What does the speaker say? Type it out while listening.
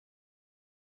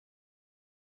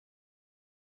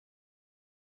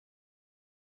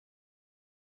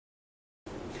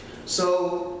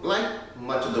So, like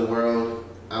much of the world,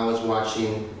 I was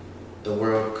watching the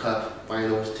World Cup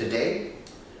finals today.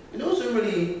 And it was a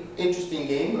really interesting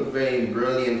game, a very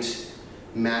brilliant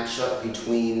matchup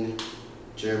between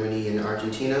Germany and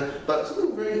Argentina. But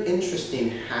something very interesting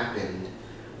happened.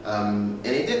 And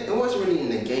it wasn't really in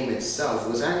the game itself, it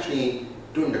was actually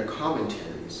during the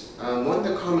commentaries. One of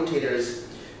the commentators,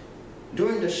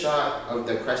 during the shot of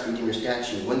the Christ Redeemer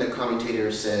statue, one of the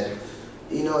commentators said,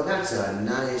 "You know, that's a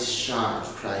nice shot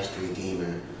of Christ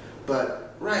Redeemer,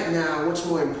 but right now what's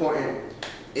more important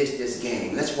is this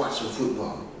game. Let's watch some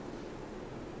football."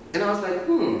 And I was like,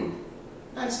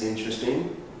 that's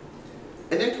interesting.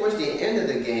 And then towards the end of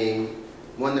the game,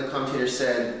 one of the commentators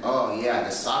said, "Oh yeah,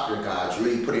 the soccer gods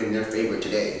really put it in their favor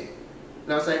today."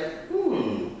 And I was like,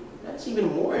 that's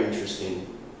even more interesting.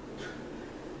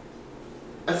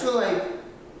 I feel like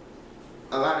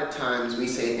a lot of times we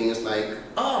say things like,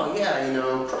 "Oh yeah, you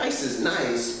know, Christ is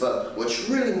nice, but what's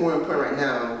really more important right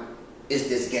now is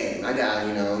this game. I got,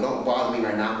 don't bother me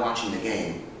right now, I'm watching the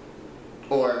game."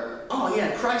 Or, "Oh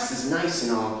yeah, Christ is nice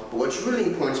and all, but what's really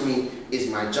important to me is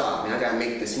my job. I gotta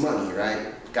make this money, right?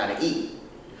 Gotta eat."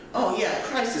 "Oh yeah,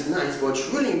 Christ is nice, but what's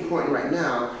really important right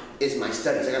now is my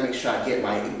studies. I gotta make sure I get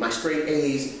my straight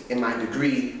A's and my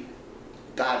degree.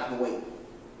 God can wait."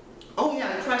 "Oh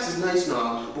yeah, Christ is nice and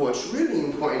all, but what's really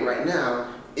important right now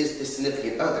is the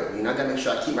significant other. I gotta make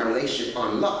sure I keep my relationship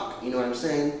on lock." You know what I'm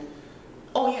saying?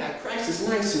 "Oh yeah, Christ is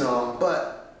nice and all,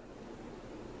 but..."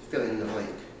 fill in the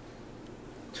blank.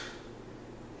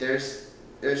 There's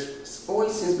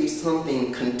always seems to be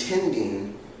something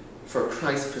contending for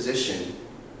Christ's position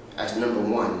as number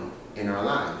one in our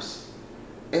lives.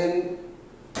 And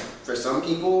for some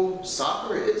people,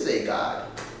 soccer is a god.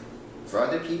 For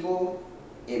other people,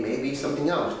 it may be something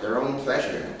else, their own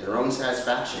pleasure, their own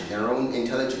satisfaction, their own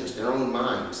intelligence, their own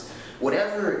minds.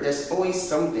 Whatever, there's always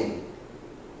something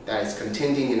that is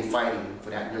contending and fighting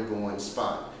for that number one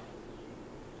spot.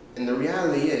 And the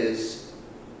reality is,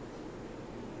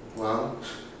 well,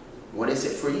 what is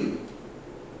it for you?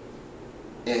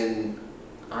 And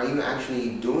are you actually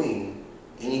doing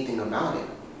anything about it?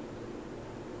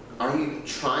 Are you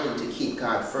trying to keep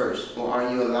God first, or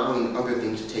are you allowing other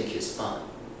things to take his spot?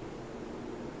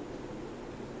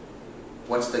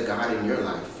 What's the God in your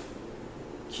life?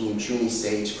 Can you truly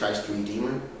say it's Christ the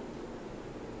Redeemer?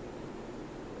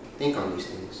 Think on these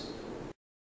things.